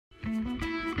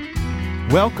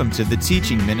Welcome to the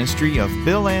teaching ministry of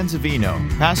Bill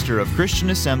Anzavino, pastor of Christian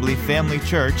Assembly Family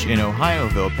Church in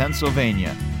Ohioville,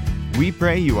 Pennsylvania. We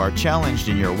pray you are challenged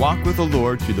in your walk with the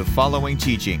Lord through the following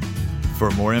teaching.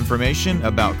 For more information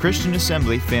about Christian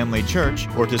Assembly Family Church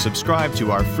or to subscribe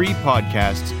to our free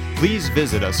podcasts, please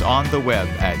visit us on the web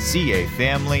at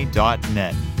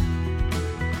cafamily.net.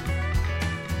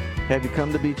 Have you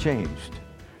come to be changed?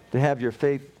 To have your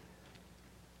faith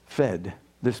fed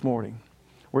this morning?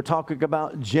 We're talking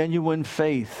about genuine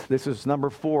faith. This is number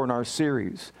 4 in our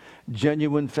series,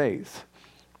 genuine faith.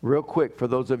 Real quick, for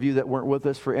those of you that weren't with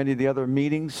us for any of the other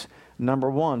meetings, number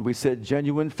 1, we said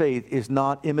genuine faith is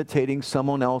not imitating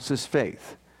someone else's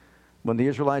faith. When the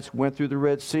Israelites went through the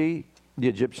Red Sea, the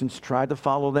Egyptians tried to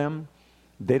follow them.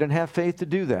 They didn't have faith to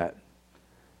do that.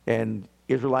 And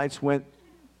Israelites went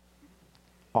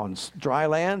on dry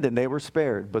land and they were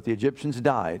spared, but the Egyptians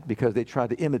died because they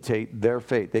tried to imitate their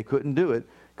faith. They couldn't do it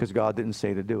because God didn't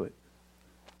say to do it.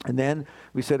 And then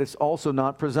we said it's also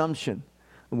not presumption.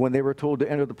 When they were told to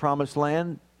enter the promised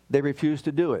land, they refused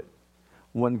to do it.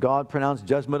 When God pronounced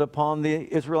judgment upon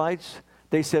the Israelites,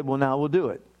 they said, well, now we'll do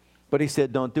it. But he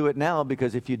said, don't do it now,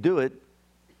 because if you do it,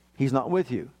 he's not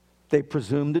with you. They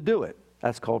presumed to do it.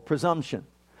 That's called presumption.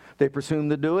 They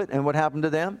presumed to do it, and what happened to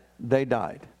them? They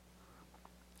died.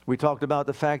 We talked about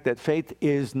the fact that faith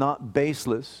is not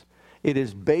baseless. It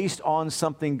is based on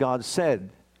something God said.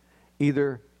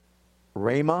 Either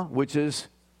rhema, which is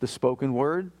the spoken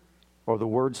word, or the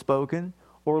word spoken,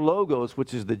 or logos,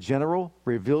 which is the general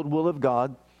revealed will of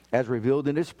God, as revealed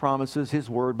in His promises, His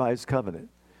word by His covenant.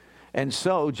 And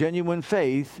so, genuine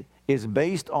faith is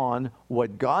based on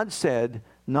what God said,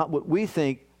 not what we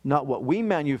think, not what we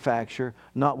manufacture,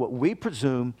 not what we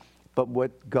presume, but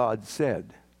what God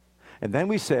said. And then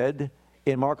we said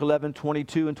in Mark 11,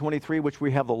 22 and 23, which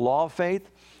we have the law of faith.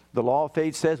 The law of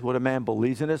faith says what a man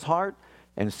believes in his heart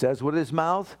and says with his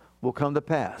mouth will come to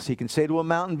pass. He can say to a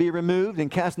mountain, be removed and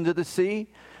cast into the sea.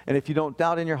 And if you don't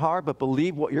doubt in your heart, but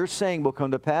believe what you're saying will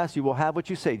come to pass, you will have what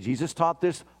you say. Jesus taught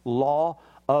this law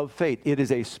of faith. It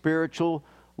is a spiritual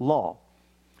law.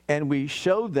 And we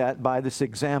showed that by this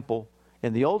example.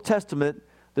 In the Old Testament,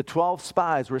 the 12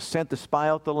 spies were sent to spy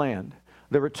out the land.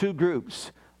 There were 2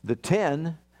 groups, the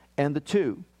 10 and the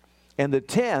 2. And the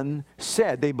 10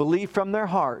 said, they believed from their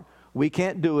heart, we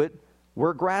can't do it.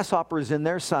 We're grasshoppers in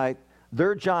their sight.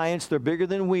 They're giants. They're bigger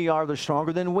than we are. They're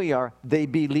stronger than we are. They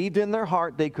believed in their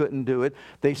heart they couldn't do it.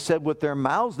 They said with their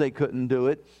mouths they couldn't do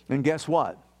it. And guess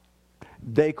what?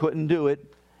 They couldn't do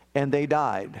it, and they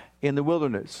died in the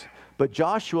wilderness. But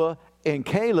Joshua and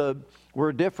Caleb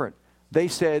were different. They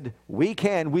said, we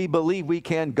can, we believe we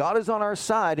can. God is on our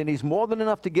side, and He's more than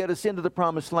enough to get us into the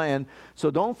promised land. So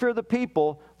don't fear the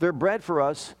people. They're bread for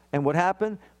us. And what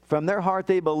happened? From their heart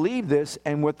they believed this,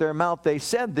 and with their mouth they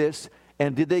said this.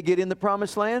 And did they get in the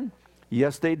promised land?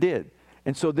 Yes, they did.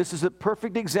 And so this is a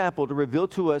perfect example to reveal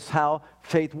to us how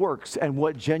faith works and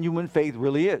what genuine faith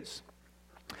really is.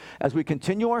 As we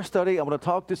continue our study, I want to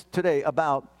talk today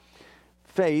about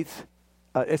faith.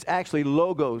 It's actually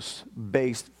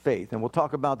logos-based faith. And we'll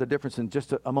talk about the difference in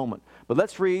just a moment. But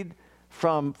let's read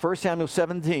from 1 Samuel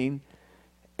 17.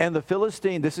 And the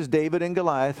Philistine, this is David and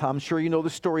Goliath. I'm sure you know the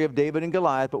story of David and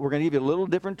Goliath, but we're going to give you a little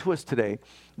different twist today.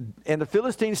 And the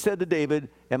Philistine said to David,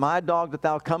 am I a dog that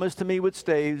thou comest to me with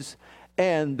staves?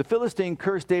 And the Philistine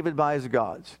cursed David by his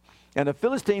gods. And the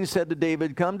Philistine said to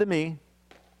David, come to me,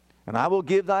 and I will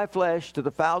give thy flesh to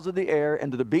the fowls of the air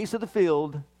and to the beasts of the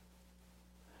field.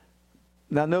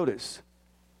 Now notice,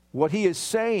 what he is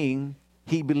saying,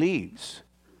 he believes.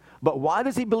 But why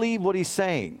does he believe what he's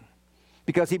saying?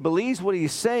 Because he believes what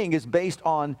he's saying is based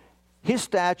on his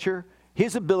stature,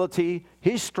 his ability,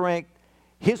 his strength,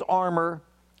 his armor.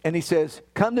 And he says,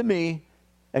 come to me,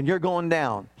 and you're going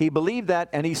down. He believed that,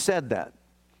 and he said that.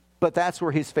 But that's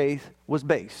where his faith was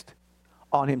based.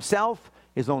 On himself,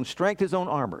 his own strength, his own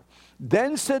armor.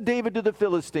 Then said David to the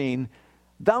Philistine,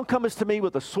 thou comest to me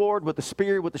with a sword, with a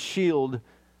spear, with a shield.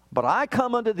 But I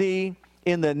come unto thee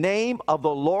in the name of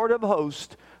the Lord of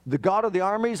hosts, the God of the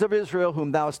armies of Israel,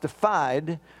 whom thou hast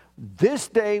defied. This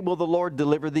day will the Lord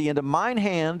deliver thee into mine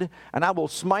hand, and I will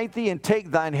smite thee and take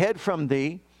thine head from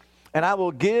thee. And I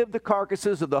will give the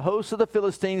carcasses of the hosts of the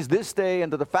Philistines this day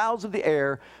unto the fowls of the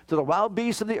air, to the wild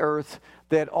beasts of the earth,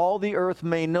 that all the earth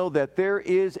may know that there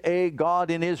is a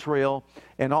God in Israel.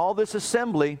 And all this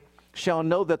assembly shall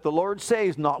know that the Lord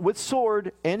saves, not with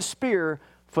sword and spear,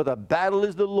 for the battle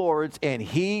is the Lord's, and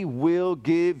He will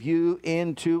give you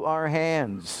into our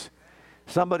hands.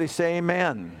 Somebody say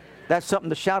amen. That's something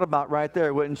to shout about right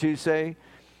there, wouldn't you say?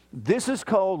 This is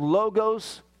called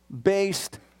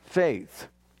logos-based faith.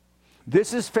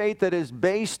 This is faith that is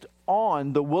based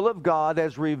on the will of God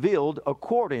as revealed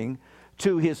according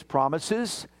to His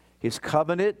promises, His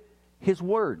covenant, His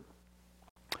word.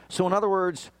 So in other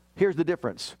words, here's the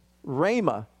difference.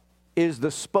 Rhema is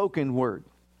the spoken word.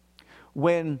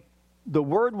 When the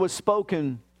word was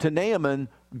spoken to Naaman,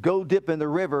 go dip in the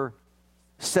river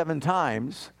 7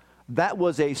 times, that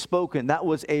was a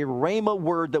rhema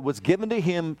word that was given to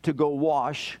him to go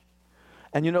wash.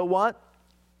 And you know what?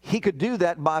 He could do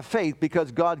that by faith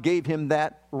because God gave him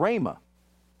that rhema.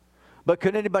 But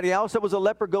could anybody else that was a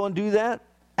leper go and do that?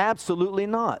 Absolutely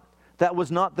not. That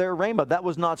was not their rhema. That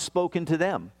was not spoken to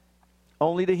them,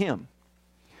 only to him.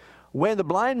 When the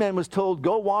blind man was told,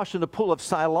 go wash in the pool of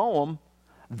Siloam,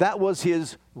 that was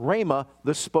his rhema,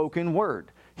 the spoken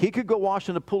word. He could go wash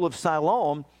in the pool of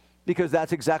Siloam because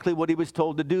that's exactly what he was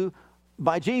told to do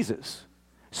by Jesus.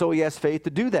 So he has faith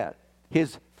to do that.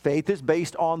 His faith is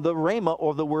based on the rhema,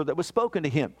 or the word that was spoken to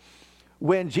him.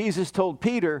 When Jesus told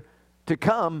Peter to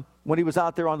come, when he was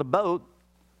out there on the boat,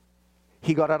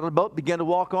 he got out of the boat, began to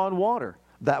walk on water.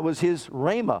 That was his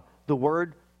rhema, the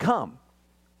word come.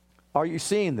 Are you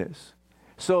seeing this?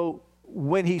 So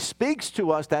when he speaks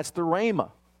to us, that's the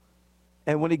rhema.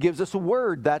 And when he gives us a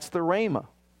word, that's the rhema.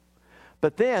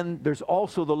 But then there's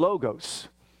also the logos.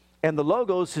 And the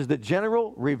logos is the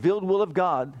general revealed will of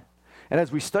God. And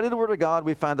as we study the word of God,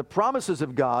 we find the promises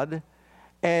of God.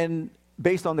 And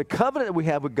based on the covenant that we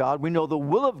have with God, we know the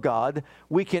will of God.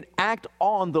 We can act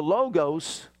on the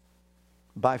logos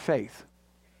by faith.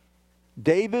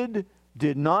 David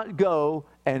did not go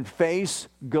and face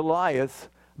Goliath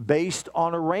based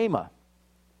on a rhema.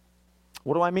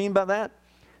 What do I mean by that?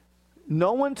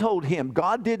 No one told him,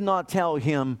 God did not tell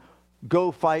him,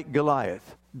 go fight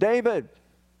Goliath. David,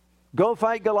 go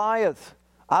fight Goliath.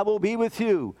 I will be with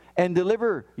you and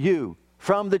deliver you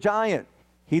from the giant.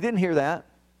 He didn't hear that.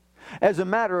 As a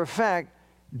matter of fact,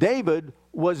 David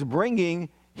was bringing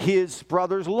his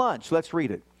brother's lunch. Let's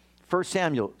read it. 1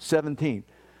 Samuel 17.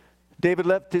 David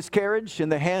left his carriage in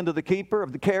the hand of the keeper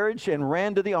of the carriage and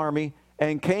ran to the army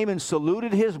and came and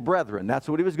saluted his brethren. That's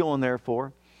what he was going there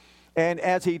for. And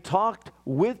as he talked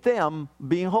with them,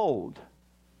 behold,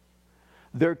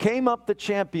 there came up the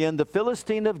champion, the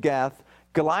Philistine of Gath,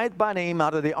 Goliath by name,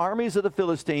 out of the armies of the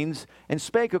Philistines, and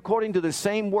spake according to the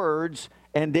same words,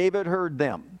 and David heard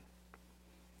them.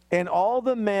 And all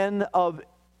the men of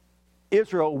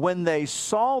Israel, when they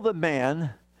saw the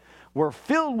man, were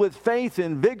filled with faith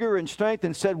and vigor and strength,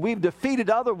 and said, we've defeated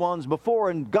other ones before,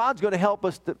 and God's going to help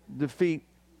us to defeat.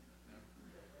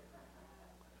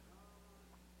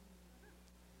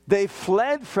 They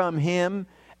fled from him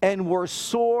and were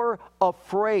sore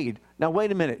afraid. Now,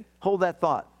 wait a minute. Hold that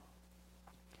thought.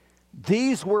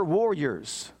 These were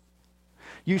warriors.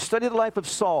 You study the life of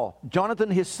Saul,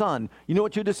 Jonathan, his son. You know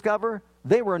what you discover?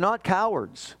 They were not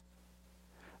cowards.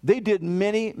 They did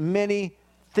many, many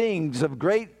things of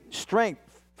great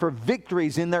strength for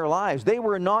victories in their lives. They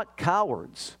were not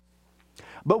cowards.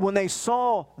 But when they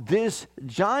saw this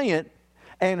giant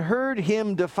and heard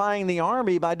him defying the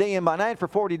army by day and by night for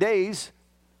 40 days,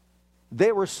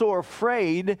 they were so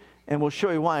afraid, and we'll show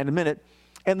you why in a minute.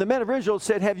 And the men of Israel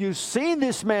said, have you seen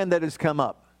this man that has come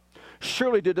up?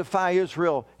 Surely to defy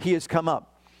Israel he has come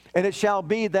up. And it shall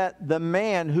be that the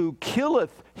man who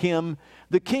killeth him,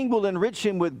 the king will enrich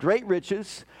him with great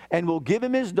riches, and will give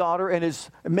him his daughter, and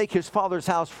make his father's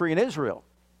house free in Israel.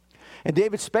 And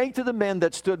David spake to the men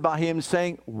that stood by him,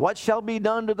 saying, what shall be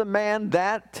done to the man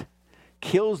that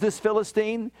kills this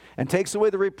Philistine, and takes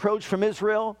away the reproach from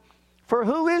Israel? For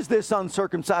who is this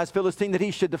uncircumcised Philistine that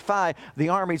he should defy the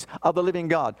armies of the living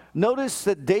God? Notice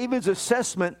that David's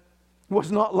assessment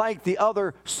was not like the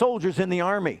other soldiers in the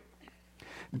army.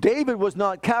 David was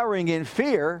not cowering in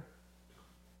fear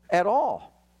at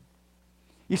all.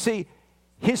 You see,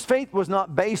 his faith was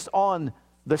not based on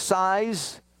the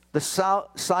size, the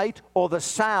sight, or the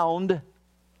sound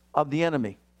of the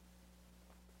enemy.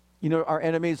 You know, our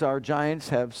enemies, our giants,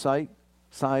 have sight,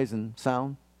 size, and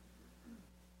sound.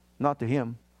 Not to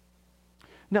him.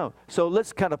 No. So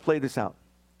let's kind of play this out.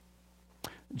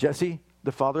 Jesse,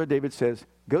 the father of David, says,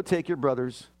 go take your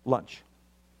brother's lunch.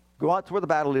 Go out to where the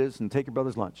battle is and take your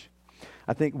brother's lunch.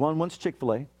 I think one wants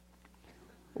Chick-fil-A.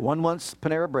 One wants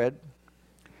Panera Bread.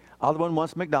 Other one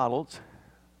wants McDonald's.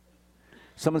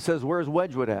 Someone says, where's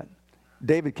Wedgwood at?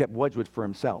 David kept Wedgwood for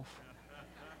himself.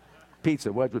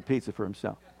 Pizza, Wedgwood pizza for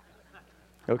himself.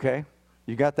 Okay?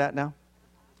 You got that now?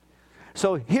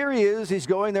 So here he is. He's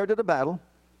going there to the battle.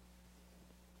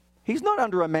 He's not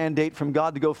under a mandate from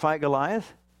God to go fight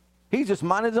Goliath. He's just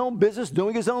minding his own business,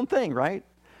 doing his own thing, right?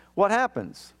 What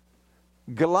happens?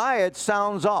 Goliath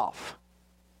sounds off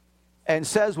and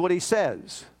says what he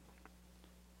says.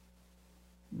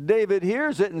 David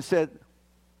hears it and said,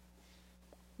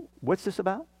 what's this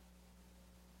about?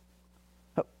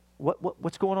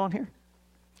 What's going on here?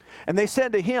 And they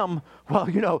said to him,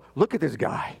 well, look at this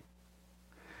guy.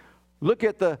 Look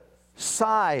at the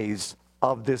size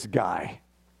of this guy.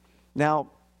 Now,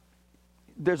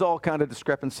 there's all kind of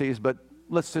discrepancies, but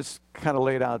let's just kind of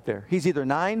lay it out there. He's either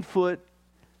 9 foot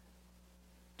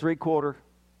 3/4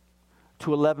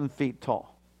 to 11 feet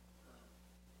tall.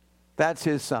 That's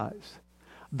his size.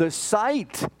 The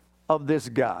sight of this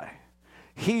guy,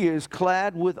 he is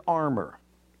clad with armor.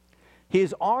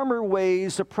 His armor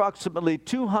weighs approximately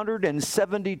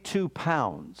 272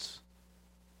 pounds.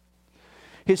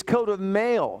 His coat of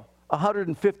mail,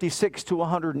 156 to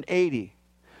 180.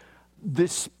 The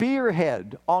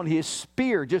spearhead on his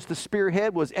spear, just the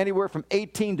spearhead, was anywhere from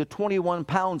 18 to 21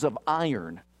 pounds of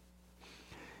iron.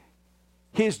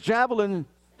 His javelin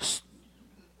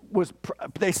was,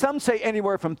 some say,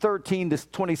 anywhere from 13 to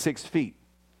 26 feet.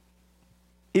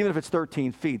 Even if it's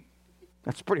 13 feet,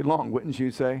 that's pretty long, wouldn't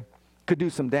you say? Could do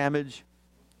some damage.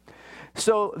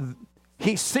 So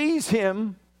he sees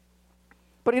him,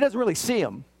 but he doesn't really see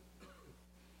him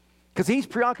because he's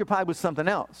preoccupied with something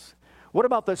else. What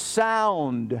about the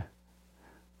sound?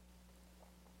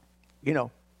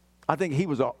 I think he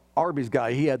was a Arby's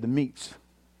guy. He had the meats.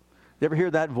 You ever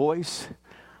hear that voice?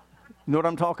 You know what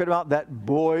I'm talking about? That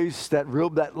voice,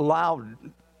 that loud,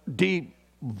 deep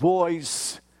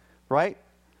voice, right?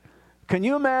 Can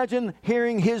you imagine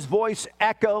hearing his voice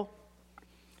echo?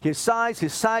 His size,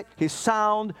 his sight, his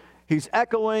sound, he's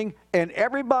echoing, and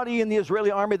everybody in the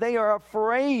Israeli army, they are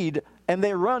afraid, and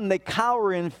they run, they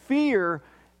cower in fear.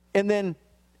 And then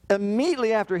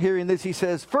immediately after hearing this, he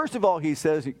says, first of all, he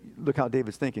says, look how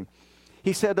David's thinking.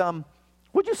 He said,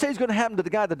 what'd you say is going to happen to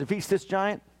the guy that defeats this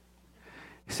giant?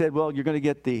 He said, well, you're going to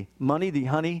get the money, the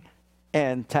honey,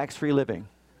 and tax-free living.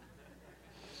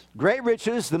 Great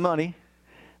riches, the money,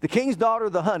 the king's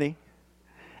daughter, the honey,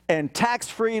 and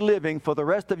tax-free living for the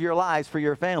rest of your lives for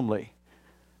your family.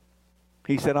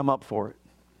 He said, I'm up for it.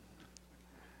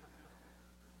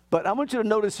 But I want you to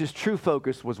notice his true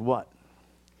focus was what?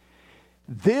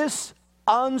 This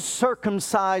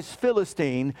uncircumcised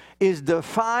Philistine is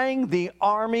defying the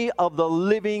army of the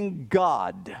living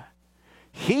God.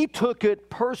 He took it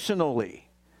personally.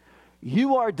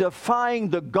 You are defying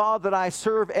the God that I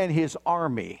serve and his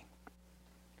army.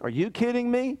 Are you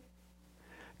kidding me?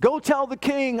 Go tell the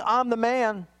king I'm the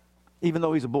man, even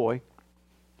though he's a boy,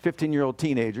 15-year-old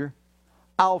teenager.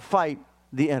 I'll fight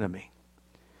the enemy.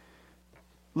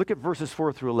 Look at verses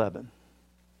 4 through 11.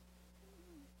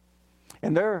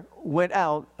 And there went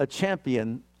out a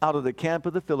champion out of the camp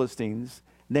of the Philistines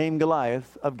named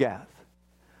Goliath of Gath,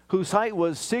 whose height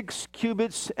was 6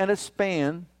 cubits and a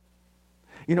span.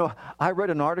 I read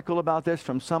an article about this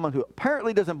from someone who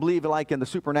apparently doesn't believe in the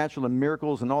supernatural and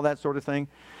miracles and all that sort of thing.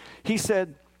 He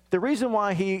said the reason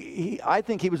why I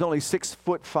think he was only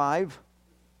 6'5"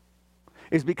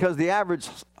 is because the average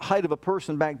height of a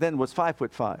person back then was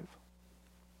 5'5".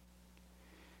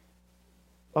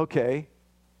 Okay.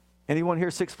 Anyone here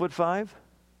 6'5"?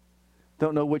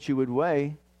 Don't know what you would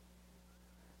weigh,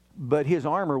 but his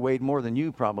armor weighed more than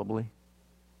you probably.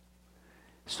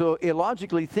 So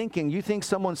illogically thinking, you think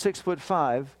someone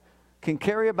 6'5" can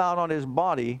carry about on his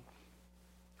body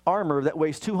armor that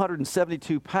weighs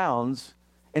 272 pounds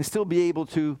and still be able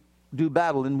to do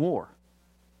battle in war.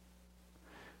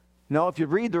 Now, if you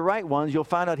read the right ones, you'll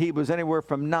find out he was anywhere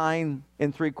from 9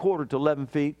 3/4 to 11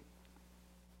 feet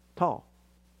tall.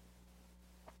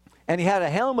 And he had a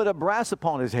helmet of brass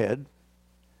upon his head.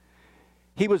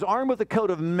 He was armed with a coat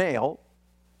of mail,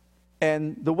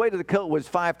 and the weight of the coat was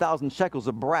 5,000 shekels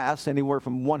of brass, anywhere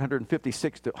from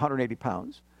 156 to 180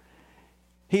 pounds.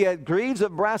 He had greaves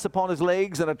of brass upon his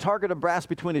legs and a target of brass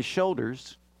between his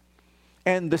shoulders.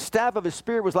 And the staff of his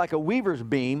spear was like a weaver's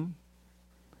beam.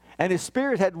 And his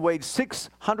spear head weighed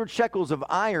 600 shekels of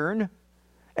iron,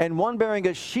 and one bearing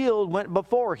a shield went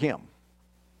before him.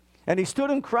 And he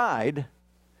stood and cried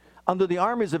unto the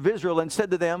armies of Israel and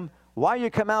said to them, why you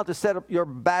come out to set up your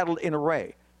battle in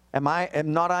array? Am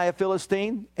not I a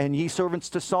Philistine, and ye servants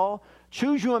to Saul?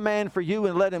 Choose you a man for you,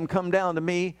 and let him come down to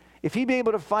me. If he be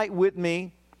able to fight with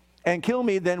me and kill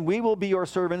me, then we will be your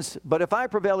servants. But if I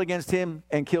prevail against him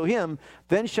and kill him,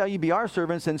 then shall you be our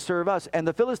servants and serve us. And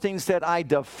the Philistines said, I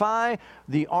defy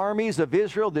the armies of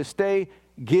Israel this day.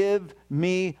 Give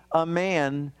me a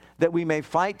man that we may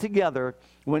fight together.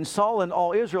 When Saul and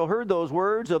all Israel heard those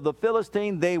words of the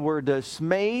Philistine, they were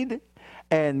dismayed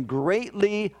and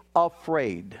greatly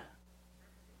afraid.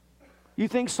 You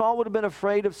think Saul would have been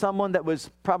afraid of someone that was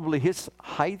probably his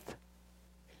height?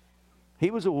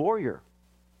 He was a warrior.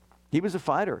 He was a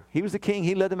fighter. He was the king.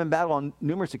 He led them in battle on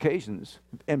numerous occasions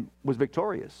and was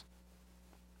victorious.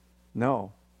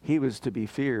 No, he was to be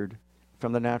feared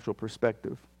from the natural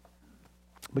perspective.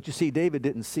 But you see, David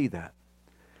didn't see that.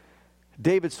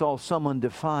 David saw someone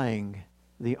defying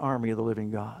the army of the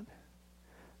living God.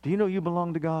 Do you know you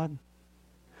belong to God?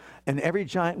 And every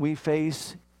giant we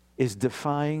face is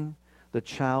defying the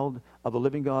child of the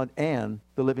living God and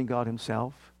the living God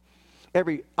himself.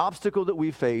 Every obstacle that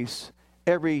we face,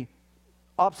 every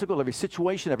obstacle, every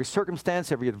situation, every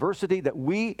circumstance, every adversity that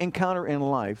we encounter in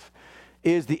life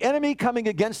is the enemy coming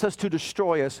against us to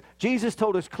destroy us. Jesus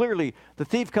told us clearly, the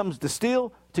thief comes to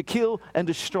steal, to kill, and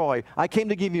destroy. I came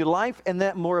to give you life and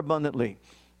that more abundantly.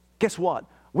 Guess what?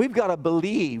 We've got to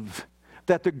believe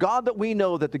that the God that we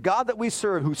know, that the God that we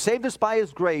serve, who saved us by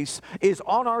his grace, is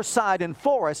on our side and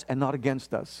for us and not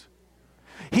against us.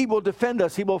 He will defend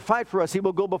us. He will fight for us. He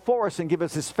will go before us and give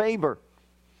us his favor.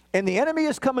 And the enemy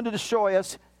is coming to destroy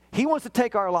us. He wants to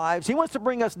take our lives. He wants to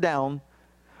bring us down.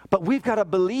 But we've got to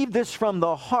believe this from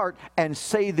the heart and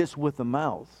say this with the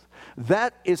mouth.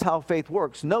 That is how faith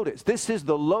works. Notice, this is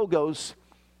the Logos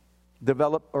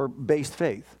developed or based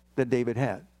faith that David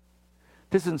had.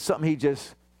 This isn't something he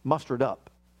just mustered up.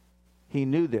 He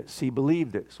knew this. He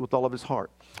believed this with all of his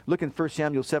heart. Look in 1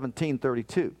 Samuel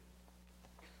 17:32.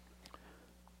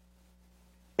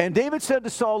 And David said to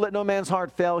Saul, let no man's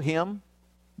heart fail him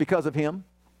because of him.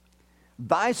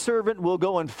 Thy servant will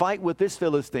go and fight with this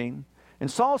Philistine. And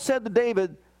Saul said to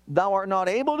David, thou art not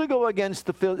able to go against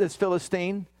this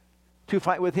Philistine to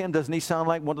fight with him. Doesn't he sound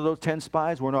like one of those 10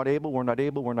 spies? We're not able, we're not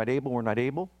able, we're not able, we're not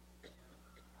able.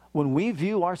 When we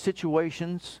view our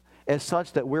situations as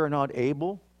such that we're not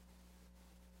able,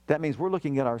 that means we're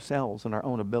looking at ourselves and our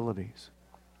own abilities.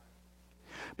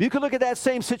 But you can look at that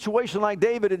same situation like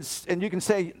David and you can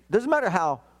say, doesn't matter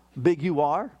how big you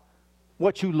are,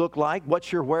 what you look like,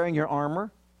 what you're wearing, your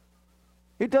armor.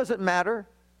 It doesn't matter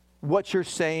what you're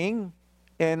saying,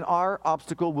 and our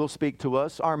obstacle will speak to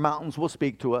us. Our mountains will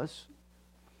speak to us.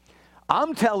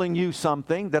 I'm telling you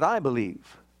something that I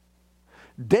believe.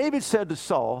 David said to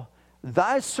Saul,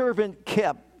 thy servant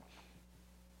kept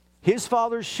his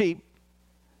father's sheep.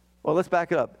 Well, let's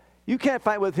back it up. You can't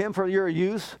fight with him for your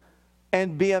youth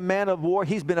and be a man of war.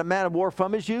 He's been a man of war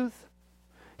from his youth.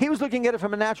 He was looking at it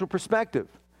from a natural perspective.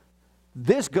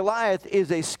 This Goliath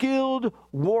is a skilled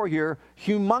warrior,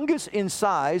 humongous in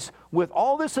size, with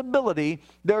all this ability.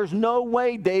 There's no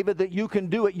way, David, that you can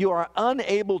do it. You are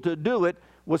unable to do it,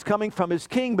 was coming from his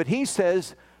king. But he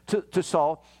says to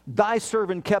Saul, thy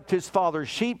servant kept his father's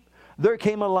sheep. There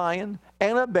came a lion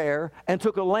and a bear and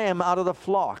took a lamb out of the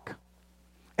flock.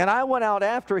 And I went out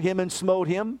after him and smote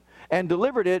him and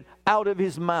delivered it out of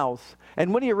his mouth.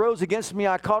 And when he arose against me,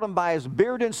 I caught him by his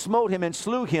beard and smote him and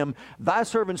slew him. Thy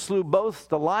servant slew both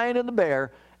the lion and the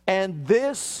bear. And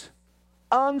this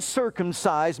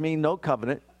uncircumcised, meaning no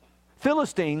covenant,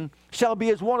 Philistine shall be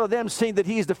as one of them, seeing that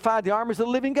he has defied the armies of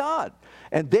the living God.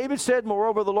 And David said,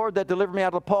 moreover, the Lord that delivered me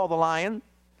out of the paw of the lion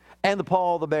and the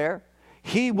paw of the bear,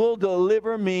 he will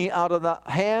deliver me out of the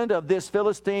hand of this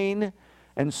Philistine.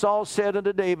 And Saul said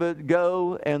unto David,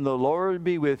 go, and the Lord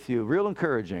be with you. Real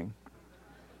encouraging.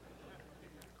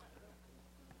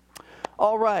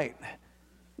 All right.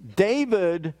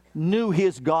 David knew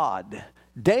his God.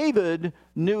 David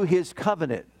knew his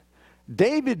covenant.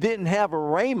 David didn't have a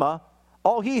rhema.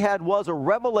 All he had was a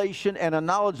revelation and a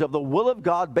knowledge of the will of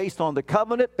God based on the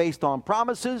covenant, based on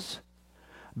promises,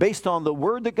 based on the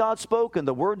word that God spoke and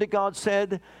the word that God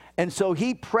said. And so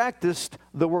he practiced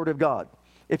the word of God.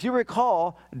 If you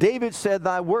recall, David said,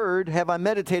 thy word have I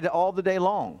meditated all the day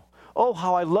long. Oh,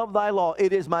 how I love thy law.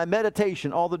 It is my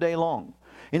meditation all the day long.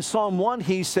 In Psalm 1,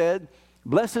 he said,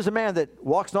 blessed is a man that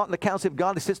walks not in the counsel of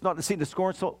God, he sits not in the seat of the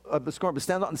scorn, but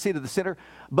stands not in the seat of the sinner.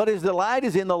 But his delight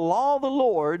is in the law of the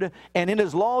Lord, and in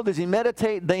his law does he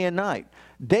meditate day and night.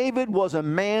 David was a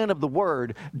man of the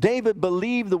word. David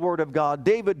believed the word of God.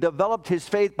 David developed his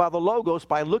faith by the Logos,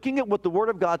 by looking at what the word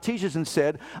of God teaches and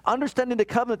said, understanding the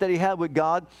covenant that he had with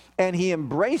God, and he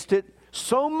embraced it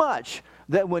so much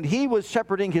that when he was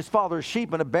shepherding his father's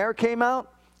sheep and a bear came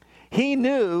out, he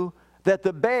knew that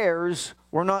the bears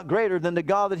were not greater than the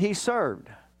God that he served.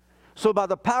 So by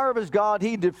the power of his God,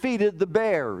 he defeated the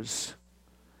bears.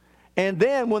 And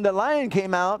then when the lion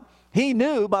came out, he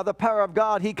knew by the power of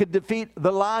God he could defeat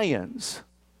the lions.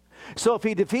 So if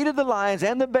he defeated the lions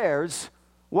and the bears,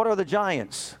 what are the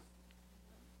giants?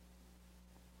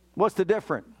 What's the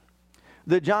difference?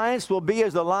 The giants will be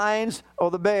as the lions or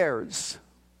the bears.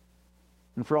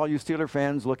 And for all you Steeler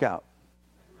fans, look out.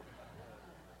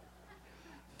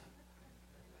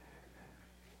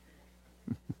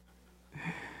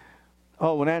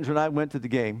 Oh, when Andrew and I went to the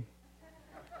game,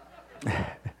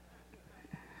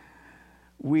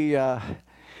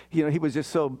 He was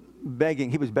just so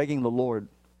begging. He was begging the Lord.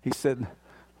 He said,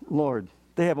 Lord,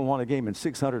 they haven't won a game in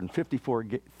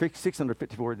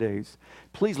 654 days.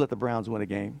 Please let the Browns win a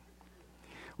game.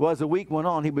 Well, as the week went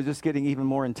on, he was just getting even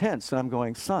more intense. And I'm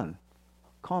going, son,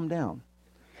 calm down.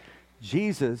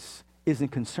 Jesus isn't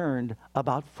concerned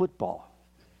about football.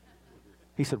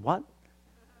 He said, what?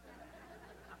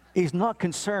 He's not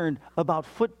concerned about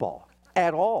football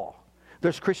at all.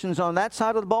 There's Christians on that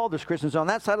side of the ball. There's Christians on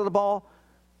that side of the ball.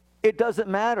 It doesn't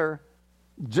matter.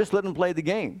 Just let them play the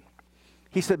game.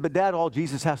 He said, but Dad, all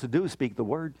Jesus has to do is speak the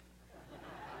word.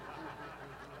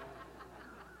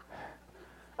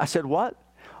 I said, what?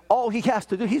 All he has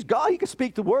to do, he's God. He can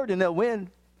speak the word and they'll win.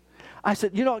 I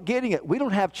said, you're not getting it. We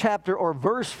don't have chapter or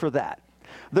verse for that.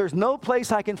 There's no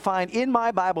place I can find in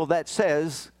my Bible that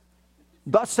says,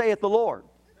 thus saith the Lord.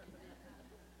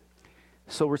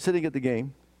 So we're sitting at the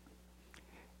game,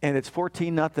 and it's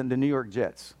 14-0 the New York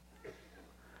Jets.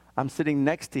 I'm sitting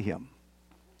next to him.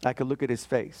 I could look at his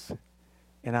face,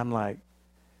 and I'm like,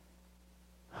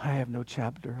 I have no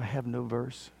chapter. I have no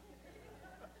verse.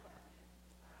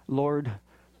 Lord,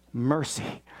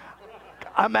 mercy.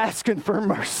 I'm asking for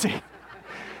mercy.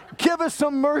 Give us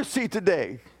some mercy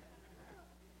today.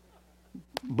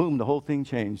 Boom, the whole thing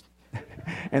changed.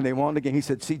 And they won the game. He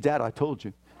said, see, Dad, I told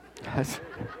you.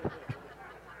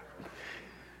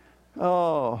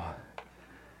 Oh.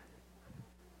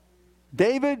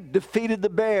 David defeated the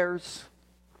bears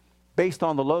based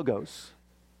on the logos.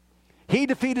 He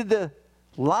defeated the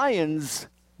lions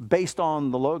based on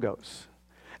the logos.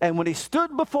 And when he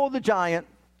stood before the giant,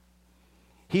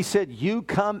 he said, you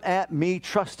come at me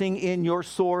trusting in your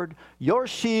sword, your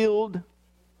shield,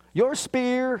 your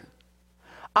spear.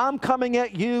 I'm coming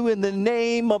at you in the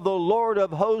name of the Lord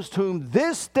of hosts, whom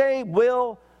this day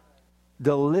will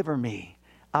deliver me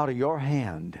out of your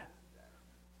hand.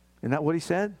 Isn't that what he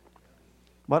said?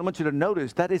 Well, I want you to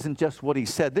notice that isn't just what he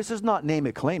said. This is not name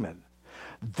it, claim it.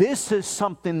 This is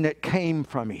something that came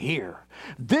from here.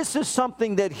 This is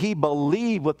something that he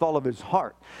believed with all of his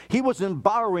heart. He wasn't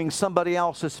borrowing somebody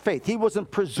else's faith. He wasn't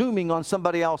presuming on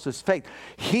somebody else's faith.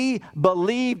 He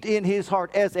believed in his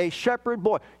heart as a shepherd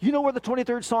boy. You know where the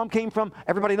 23rd Psalm came from?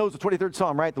 Everybody knows the 23rd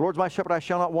Psalm, right? The Lord's my shepherd, I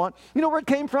shall not want. You know where it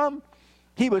came from?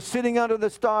 He was sitting under the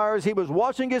stars. He was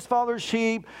watching his father's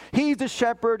sheep. He's the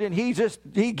shepherd, and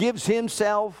he gives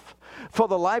himself for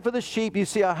the life of the sheep. You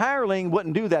see, a hireling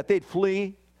wouldn't do that. They'd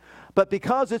flee. But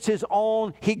because it's his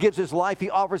own, he gives his life. He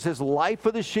offers his life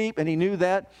for the sheep, and he knew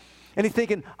that. And he's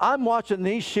thinking, I'm watching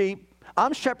these sheep.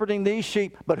 I'm shepherding these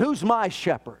sheep, but who's my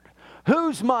shepherd?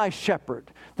 Who's my shepherd?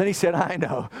 Then he said, I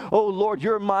know. Oh, Lord,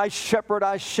 you're my shepherd.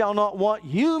 I shall not want.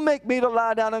 You make me to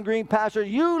lie down in green pastures.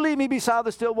 You lead me beside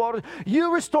the still waters.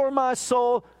 You restore my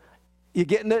soul. You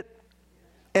getting it?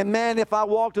 And man, if I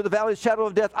walk to the valley of the shadow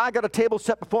of death, I got a table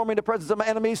set before me in the presence of my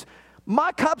enemies.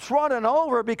 My cup's running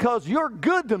over because you're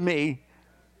good to me.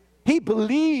 He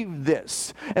believed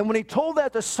this. And when he told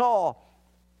that to Saul,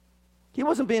 he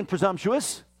wasn't being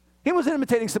presumptuous. He wasn't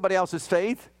imitating somebody else's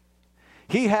faith.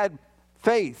 He had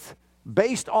faith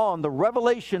based on the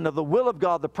revelation of the will of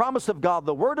God, the promise of God,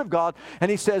 the word of God.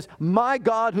 And he says, my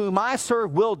God whom I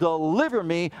serve will deliver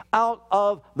me out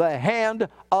of the hand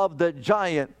of the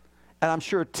giant. And I'm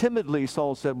sure timidly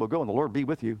Saul said, well, go and the Lord be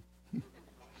with you.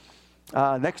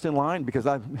 Next in line, because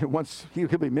he'll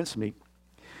be mincemeat.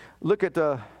 Look at,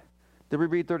 did we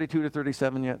read 32 to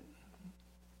 37 yet?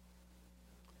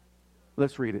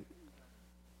 Let's read it.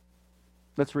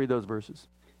 Let's read those verses.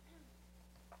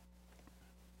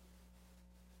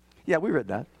 Yeah, we read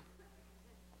that.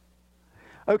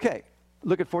 Okay,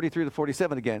 look at 43 to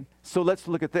 47 again. So let's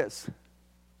look at this.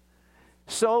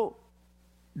 So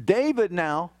David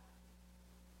now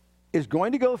is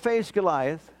going to go face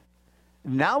Goliath.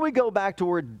 Now we go back to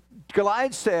where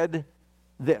Goliath said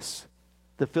this.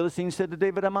 The Philistine said to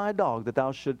David, am I a dog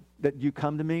that you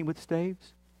come to me with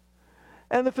staves?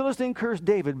 And the Philistine cursed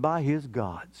David by his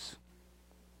gods.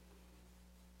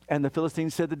 And the Philistine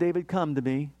said to David, come to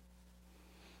me,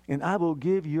 and I will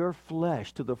give your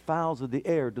flesh to the fowls of the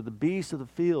air, to the beasts of the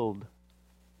field.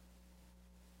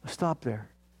 Stop there.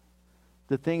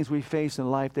 The things we face in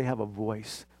life, they have a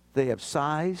voice. They have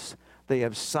size, they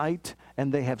have sight,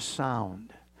 and they have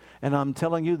sound. And I'm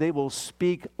telling you, they will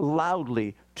speak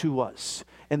loudly to us.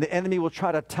 And the enemy will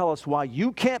try to tell us why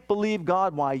you can't believe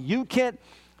God, why you can't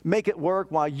make it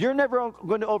work, why you're never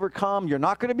going to overcome, you're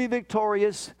not going to be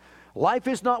victorious. Life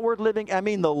is not worth living. I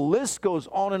mean, the list goes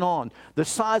on and on. The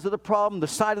size of the problem, the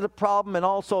side of the problem, and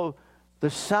also the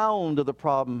sound of the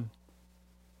problem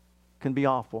can be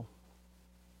awful.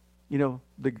 You know,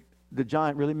 the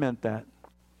giant really meant that.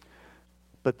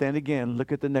 But then again,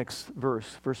 look at the next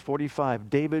verse, verse 45.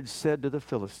 David said to the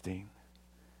Philistine,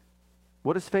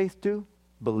 what does faith do?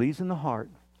 Believes in the heart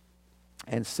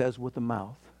and says with the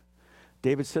mouth.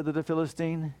 David said to the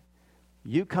Philistine,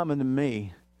 you come unto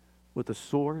me with a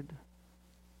sword,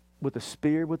 with a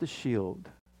spear, with a shield.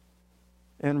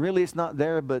 And really it's not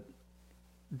there, but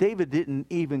David didn't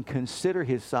even consider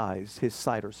his size, his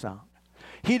sight or sound.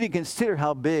 He didn't consider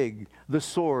how big the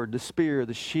sword, the spear,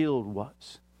 the shield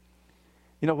was.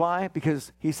 You know why?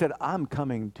 Because he said, I'm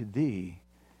coming to thee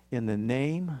in the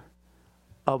name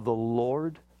of the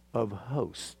Lord of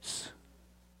hosts,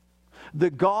 the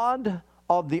God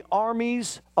of the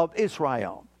armies of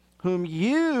Israel, whom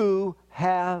you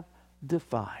have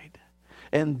defied.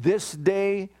 And this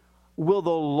day will the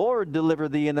Lord deliver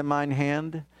thee into mine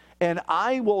hand, and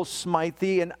I will smite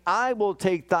thee, and I will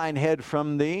take thine head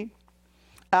from thee.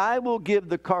 I will give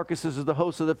the carcasses of the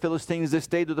hosts of the Philistines this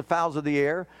day to the fowls of the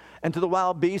air and to the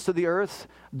wild beasts of the earth,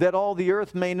 that all the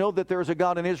earth may know that there is a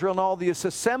God in Israel, and all this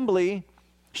assembly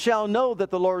shall know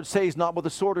that the Lord saves not with a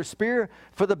sword or spear,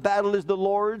 for the battle is the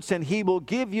Lord's, and he will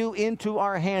give you into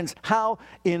our hands. How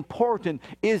important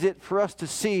is it for us to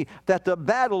see that the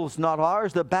battle's not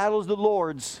ours, the battle's the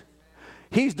Lord's.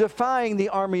 He's defying the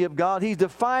army of God. He's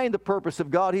defying the purpose of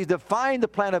God. He's defying the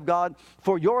plan of God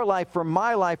for your life, for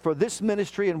my life, for this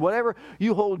ministry, and whatever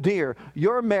you hold dear,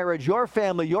 your marriage, your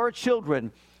family, your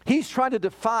children. He's trying to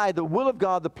defy the will of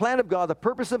God, the plan of God, the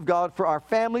purpose of God for our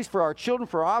families, for our children,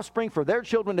 for our offspring, for their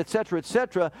children, etc.,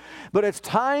 etc. But it's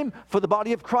time for the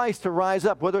body of Christ to rise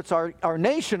up, whether it's our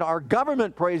nation, our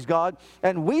government, praise God,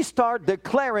 and we start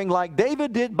declaring like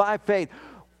David did by faith.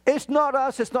 It's not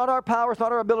us, it's not our power, it's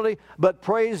not our ability, but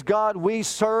praise God, we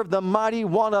serve the mighty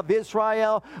one of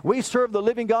Israel. We serve the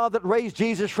living God that raised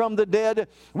Jesus from the dead.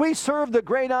 We serve the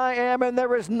great I am, and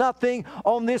there is nothing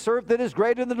on this earth that is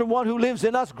greater than the one who lives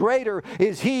in us. Greater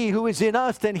is he who is in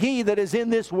us than he that is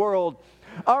in this world.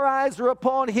 Our eyes are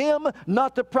upon him,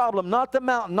 not the problem, not the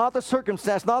mountain, not the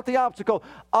circumstance, not the obstacle.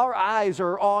 Our eyes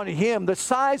are on him, the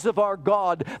size of our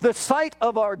God, the sight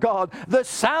of our God, the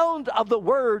sound of the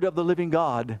word of the living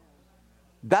God.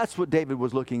 That's what David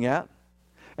was looking at.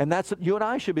 And that's what you and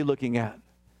I should be looking at.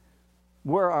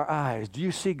 Where are our eyes? Do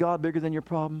you see God bigger than your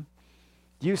problem?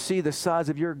 Do you see the size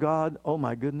of your God? Oh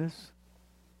my goodness.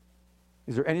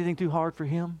 Is there anything too hard for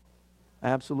him?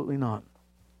 Absolutely not.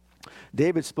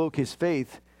 David spoke his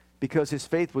faith because his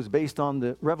faith was based on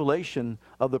the revelation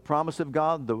of the promise of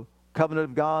God, the covenant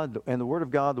of God, and the word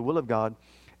of God, the will of God.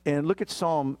 And look at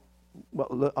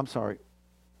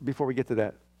before we get to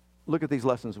that, look at these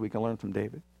lessons we can learn from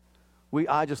David.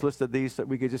 I just listed these so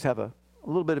we could just have a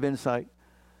little bit of insight.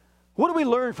 What do we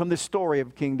learn from this story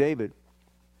of King David?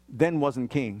 Then wasn't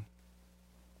king.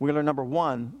 We learn, number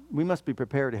one, we must be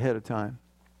prepared ahead of time.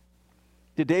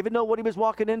 Did David know what he was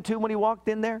walking into when he walked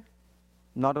in there?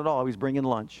 Not at all. He was bringing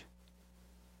lunch.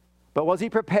 But was he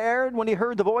prepared when he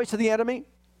heard the voice of the enemy?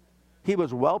 He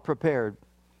was well prepared.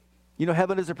 You know,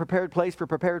 heaven is a prepared place for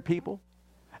prepared people.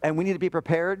 And we need to be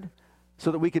prepared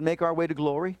so that we can make our way to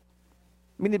glory.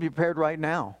 We need to be prepared right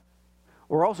now.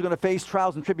 We're also going to face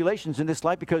trials and tribulations in this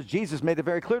life because Jesus made it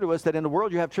very clear to us that in the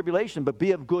world you have tribulation, but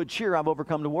be of good cheer, I've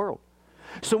overcome the world.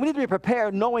 So we need to be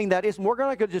prepared knowing that we're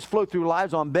not going to just float through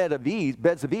lives on beds of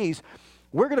ease.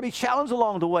 We're going to be challenged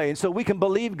along the way. And so we can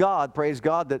believe God, praise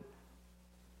God, that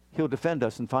he'll defend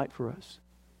us and fight for us.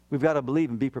 We've got to believe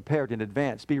and be prepared in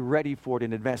advance. Be ready for it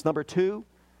in advance. Number two,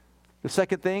 the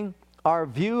second thing, our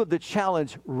view of the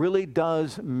challenge really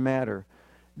does matter.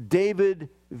 David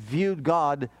viewed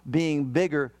God being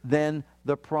bigger than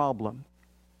the problem.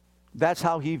 That's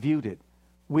how he viewed it.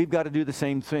 We've got to do the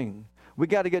same thing. We've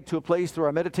got to get to a place through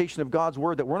our meditation of God's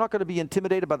word that we're not going to be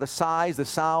intimidated by the size, the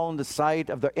sound, the sight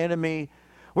of the enemy.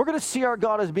 We're going to see our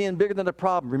God as being bigger than the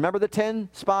problem. Remember the 10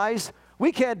 spies?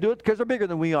 We can't do it because they're bigger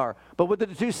than we are. But what did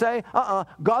the two say?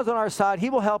 God's on our side. He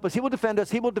will help us. He will defend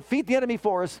us. He will defeat the enemy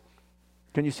for us.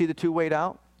 Can you see the two weighed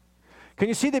out? Can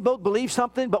you see they both believe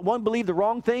something, but one believed the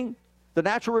wrong thing, the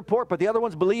natural report, but the other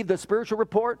ones believed the spiritual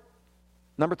report?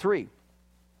 Number three,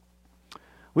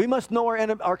 we must know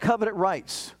our covenant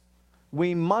rights.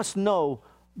 We must know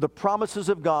the promises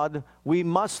of God. We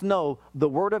must know the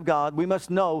Word of God. We must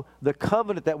know the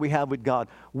covenant that we have with God.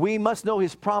 We must know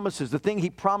His promises, the thing He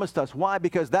promised us. Why?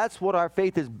 Because that's what our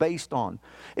faith is based on.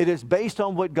 It is based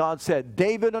on what God said.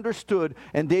 David understood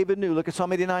and David knew. Look at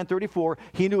Psalm 89:34.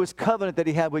 He knew his covenant that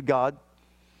he had with God.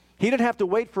 He didn't have to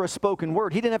wait for a spoken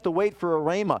word. He didn't have to wait for a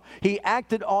rhema. He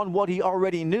acted on what he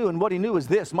already knew, and what he knew is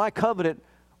this: my covenant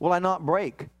will I not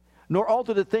break, nor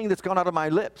alter the thing that's gone out of my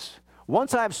lips.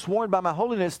 Once I have sworn by my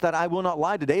holiness that I will not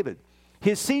lie to David.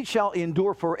 His seed shall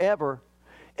endure forever.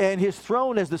 And his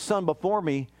throne as the sun before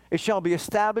me. It shall be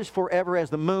established forever as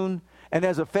the moon, and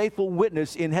as a faithful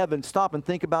witness in heaven. Stop and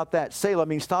think about that. Selah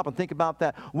means stop and think about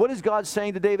that. What is God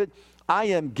saying to David? I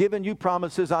am giving you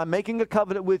promises. I'm making a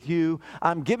covenant with you.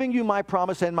 I'm giving you my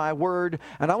promise and my word.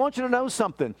 And I want you to know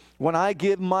something. When I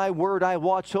give my word, I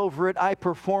watch over it. I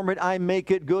perform it. I make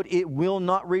it good. It will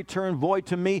not return void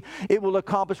to me. It will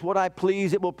accomplish what I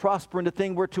please. It will prosper in the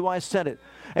thing whereto I sent it.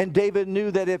 And David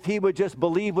knew that if he would just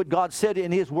believe what God said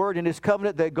in his word, in his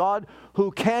covenant, that God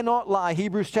who cannot lie,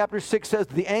 Hebrews chapter 6 says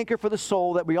the anchor for the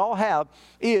soul that we all have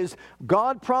is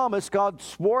God promised, God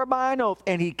swore by an oath,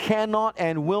 and he cannot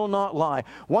and will not lie.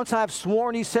 Once I've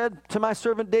sworn, he said to my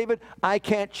servant David, I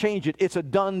can't change it. It's a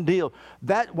done deal.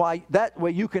 That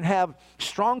way you can have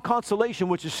strong consolation,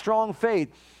 which is strong faith.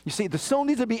 You see, the soul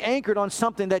needs to be anchored on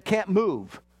something that can't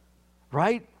move,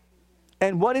 right?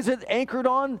 And what is it anchored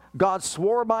on? God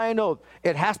swore by an oath.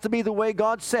 It has to be the way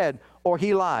God said, or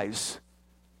he lies.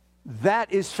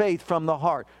 That is faith from the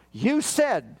heart. You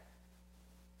said,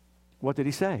 what did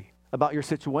he say about your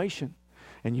situation?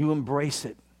 And you embrace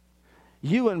it.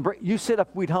 You said if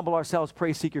we'd humble ourselves,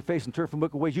 pray, seek your face, and turn from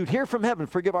wicked ways, you'd hear from heaven,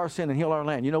 forgive our sin, and heal our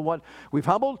land. You know what? We've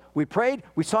humbled, we prayed,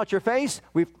 we sought your face,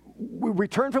 we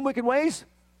returned from wicked ways.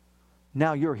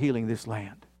 Now you're healing this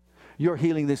land. You're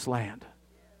healing this land.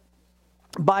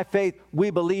 By faith, we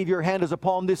believe your hand is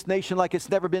upon this nation like it's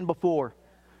never been before.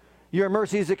 Your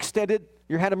mercy is extended.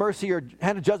 Your hand of mercy, your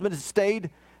hand of judgment is stayed.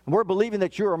 And we're believing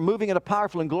that you are moving in a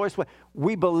powerful and glorious way.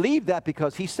 We believe that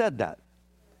because he said that.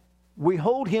 We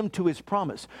hold him to his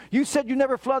promise. You said you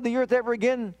never flood the earth ever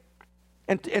again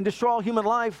and destroy all human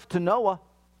life to Noah.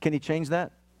 Can he change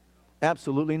that?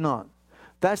 Absolutely not.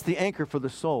 That's the anchor for the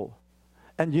soul.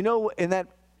 And you know, in that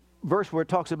verse where it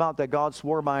talks about that God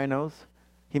swore by an oath,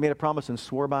 he made a promise and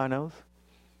swore by an oath.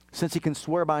 Since he can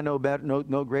swear by no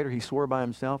greater, he swore by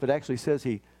himself. It actually says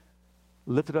he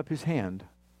lifted up his hand.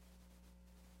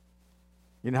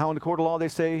 You know how in the court of law they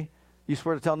say, you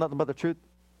swear to tell nothing but the truth?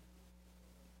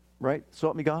 Right? So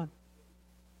help me God.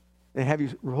 And have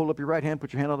you hold up your right hand,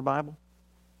 put your hand on the Bible?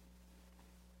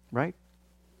 Right?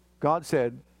 God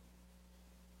said,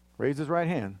 raise his right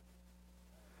hand.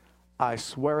 I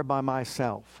swear by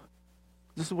myself.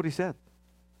 This is what he said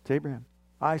to Abraham.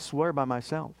 I swear by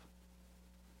myself.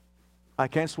 I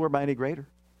can't swear by any greater.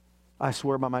 I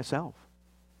swear by myself.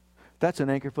 That's an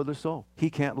anchor for the soul.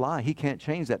 He can't lie. He can't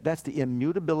change that. That's the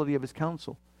immutability of his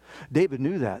counsel. David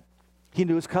knew that. He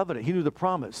knew his covenant. He knew the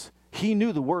promise. He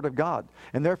knew the word of God.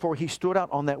 And therefore, he stood out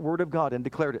on that word of God and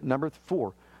declared it. Number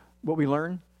 4, what we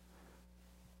learn,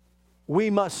 we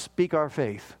must speak our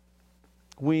faith.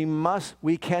 We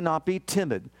cannot be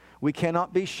timid. We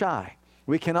cannot be shy.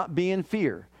 We cannot be in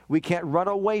fear. We can't run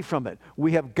away from it.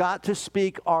 We have got to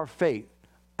speak our faith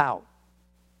out.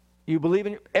 You believe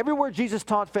in everywhere Jesus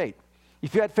taught faith.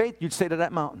 If you had faith, you'd say to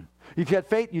that mountain. If you had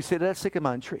faith, you'd say to that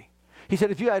sycamore tree. He said,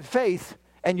 if you had faith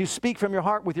and you speak from your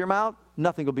heart with your mouth,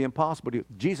 nothing will be impossible to you.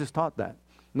 Jesus taught that.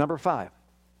 Number 5,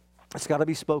 it's got to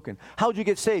be spoken. How did you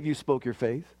get saved? You spoke your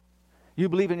faith. You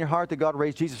believe in your heart that God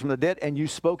raised Jesus from the dead, and you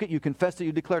spoke it, you confessed it,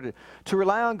 you declared it. To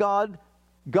rely on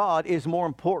God is more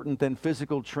important than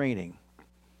physical training.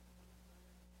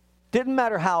 Didn't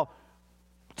matter how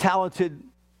talented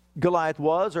Goliath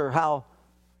was or how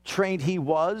trained he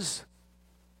was.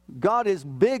 God is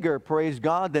bigger, praise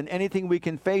God, than anything we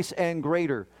can face and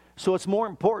greater. So it's more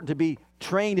important to be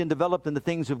trained and developed in the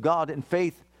things of God and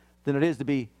faith than it is to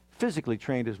be physically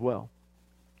trained as well.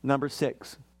 Number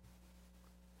 6,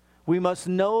 we must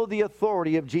know the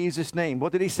authority of Jesus' name.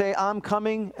 What did he say? I'm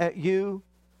coming at you,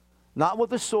 not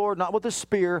with a sword, not with a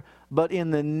spear, but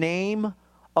in the name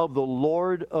of the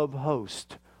Lord of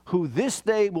hosts, who this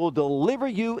day will deliver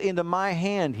you into my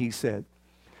hand, he said.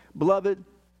 Beloved,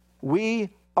 we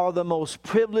are the most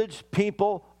privileged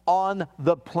people on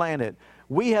the planet.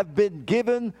 We have been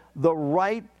given the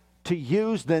right to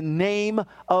use the name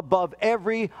above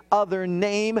every other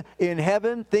name in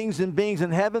heaven, things and beings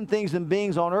in heaven, things and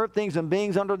beings on earth, things and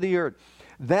beings under the earth.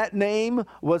 That name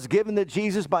was given to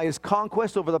Jesus by his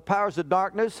conquest over the powers of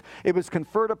darkness. It was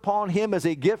conferred upon him as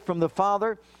a gift from the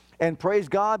Father. And praise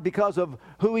God, because of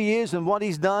who he is and what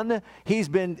he's done, he's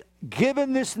been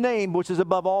given this name, which is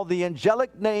above all the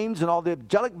angelic names and all the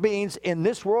angelic beings in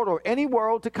this world or any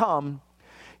world to come.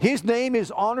 His name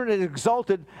is honored and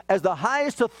exalted as the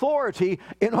highest authority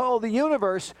in all the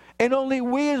universe, and only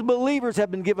we as believers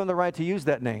have been given the right to use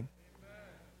that name.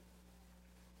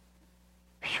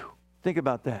 Whew. Think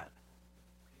about that.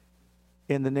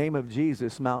 In the name of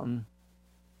Jesus, mountain,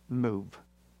 move.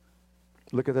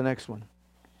 Look at the next one.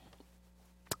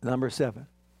 Number 7.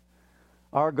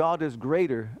 Our God is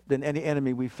greater than any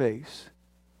enemy we face.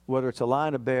 whether it's a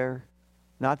lion or bear.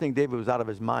 Now, I think David was out of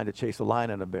his mind to chase a lion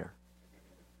and a bear.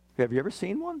 Have you ever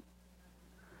seen one?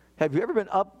 Have you ever been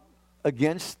up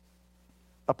against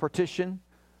a partition,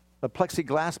 a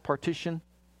plexiglass partition?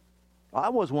 I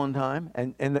was one time,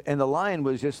 and the lion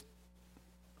was just,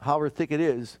 however thick it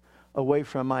is, away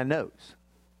from my nose.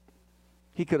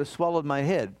 He could have swallowed my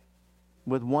head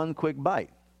with one quick bite,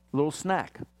 a little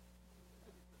snack.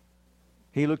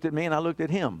 He looked at me and I looked at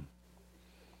him.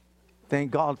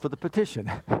 Thank God for the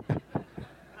petition.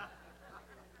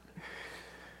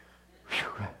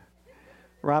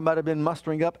 Or I might have been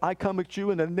mustering up, I come at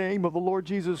you in the name of the Lord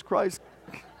Jesus Christ.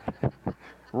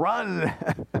 Run.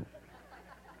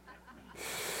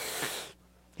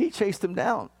 He chased him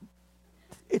down.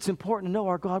 It's important to know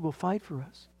our God will fight for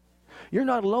us. You're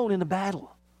not alone in the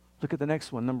battle. Look at the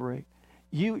next one, number 8.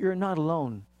 You're not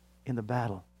alone in the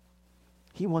battle.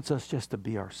 He wants us just to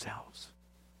be ourselves.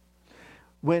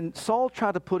 When Saul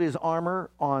tried to put his armor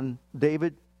on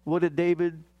David, what did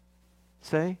David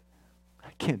say? I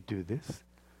can't do this.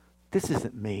 This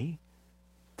isn't me.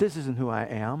 This isn't who I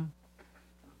am.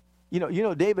 You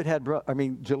know, David had,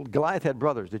 Goliath had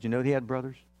brothers. Did you know he had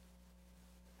brothers?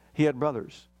 He had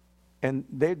brothers. And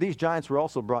these giants were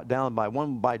also brought down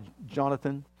by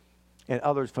Jonathan, and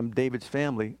others from David's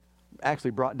family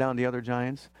actually brought down the other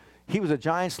giants. He was a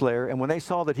giant slayer, and when they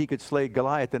saw that he could slay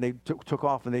Goliath, then they took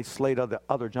off and they slayed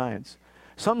other giants.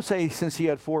 Some say since he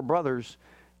had 4 brothers,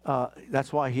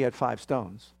 that's why he had 5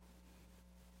 stones.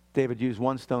 David used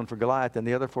 1 stone for Goliath and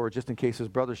the other 4 just in case his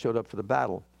brothers showed up for the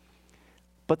battle.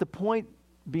 But the point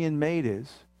being made is,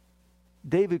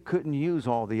 David couldn't use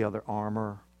all the other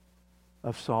armor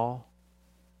of Saul.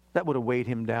 That would have weighed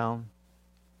him down.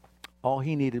 All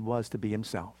he needed was to be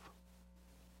himself.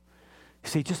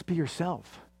 See, just be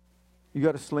yourself. You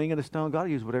got a sling and a stone, God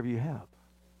will use whatever you have.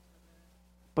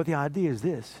 But the idea is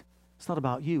this, it's not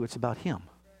about you, it's about him.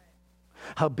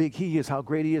 How big he is, how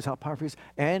great he is, how powerful he is.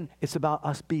 And it's about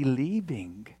us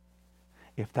believing.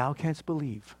 If thou canst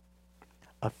believe,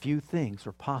 a few things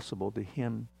are possible to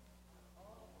him.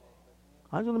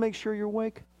 I just want to make sure you're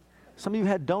awake. Some of you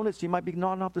had donuts, you might be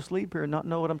nodding off to sleep here and not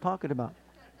know what I'm talking about.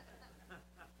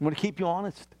 I'm going to keep you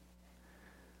honest.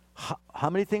 How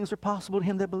many things are possible to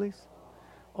him that believes?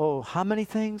 Oh, how many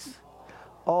things?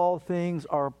 All things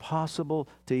are possible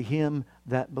to him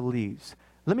that believes.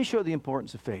 Let me show the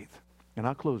importance of faith. And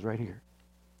I'll close right here.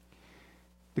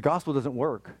 The gospel doesn't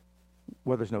work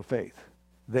where there's no faith.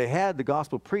 They had the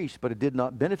gospel preached, but it did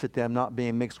not benefit them, not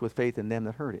being mixed with faith in them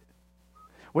that heard it.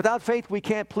 Without faith, we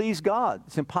can't please God.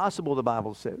 It's impossible, the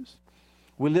Bible says.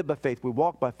 We live by faith. We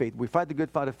walk by faith. We fight the good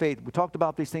fight of faith. We talked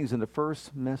about these things in the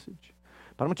first message.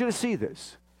 But I want you to see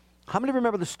this. How many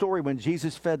remember the story when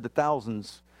Jesus fed the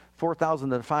thousands, 4,000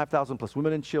 to 5,000 plus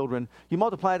women and children? You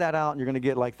multiply that out and you're going to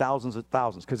get like thousands of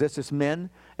thousands, because that's just men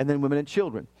and then women and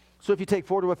children. So if you take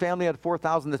 4 to a family at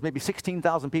 4,000, that's maybe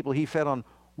 16,000 people he fed on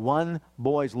one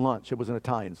boy's lunch. It was an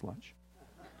Italian's lunch.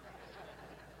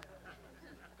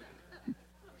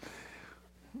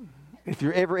 If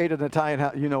you ever ate at an Italian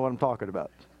house, you know what I'm talking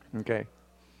about. Okay?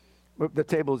 The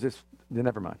table is just,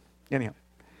 never mind. Anyhow.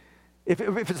 If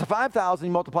it's a 5,000,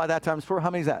 you multiply that times 4, how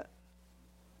many is that?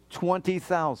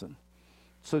 20,000.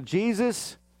 So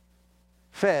Jesus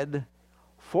fed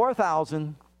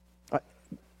 4,000,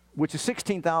 which is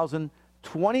 16,000,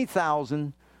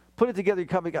 20,000. Put it together, you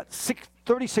probably got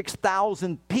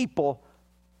 36,000 people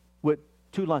with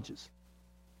 2 lunches.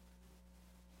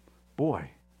 Boy,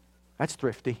 that's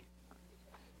thrifty.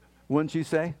 Wouldn't you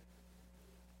say?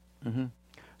 Mm-hmm.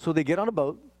 So they get on a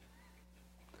boat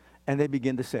and they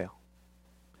begin to sail.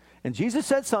 And Jesus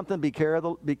said something, be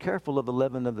careful of the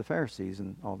leaven of the Pharisees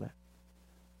and all that.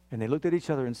 And they looked at each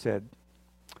other and said,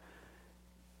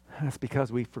 that's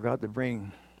because we forgot to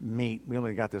bring meat. We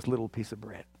only got this little piece of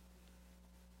bread.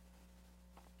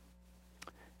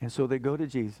 And so they go to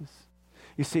Jesus.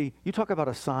 You see, you talk about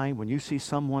a sign when you see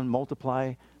someone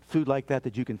multiply food like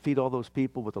that you can feed all those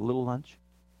people with a little lunch.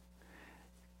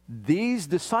 These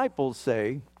disciples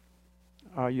say,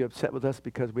 are you upset with us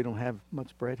because we don't have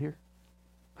much bread here?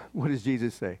 What does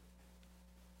Jesus say?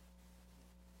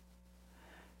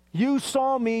 You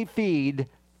saw me feed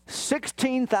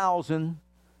 16,000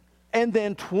 and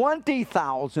then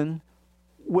 20,000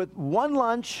 with one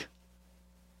lunch,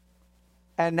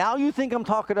 and now you think I'm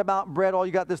talking about bread, all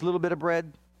you got this little bit of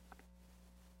bread?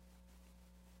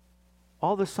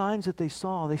 All the signs that they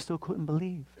saw, they still couldn't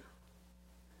believe.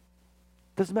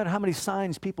 Doesn't matter how many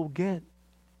signs people get.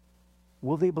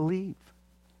 Will they believe?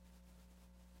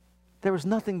 There was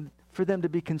nothing for them to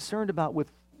be concerned about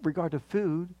with regard to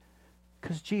food,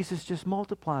 because Jesus just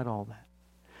multiplied all that.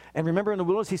 And remember in the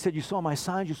wilderness, he said, you saw my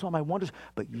signs, you saw my wonders,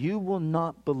 but you will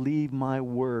not believe my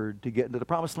word to get into the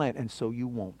promised land, and so you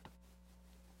won't.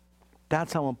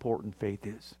 That's how important faith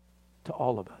is to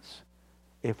all of us.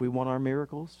 If we want our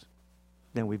miracles,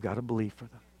 then we've got to believe for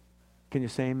them. Can you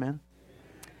say amen?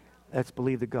 Let's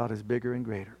believe that God is bigger and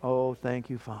greater. Oh, thank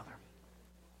you, Father.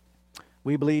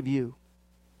 We believe you.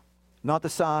 Not the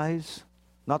size,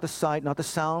 not the sight, not the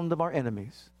sound of our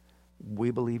enemies.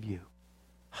 We believe you.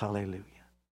 Hallelujah.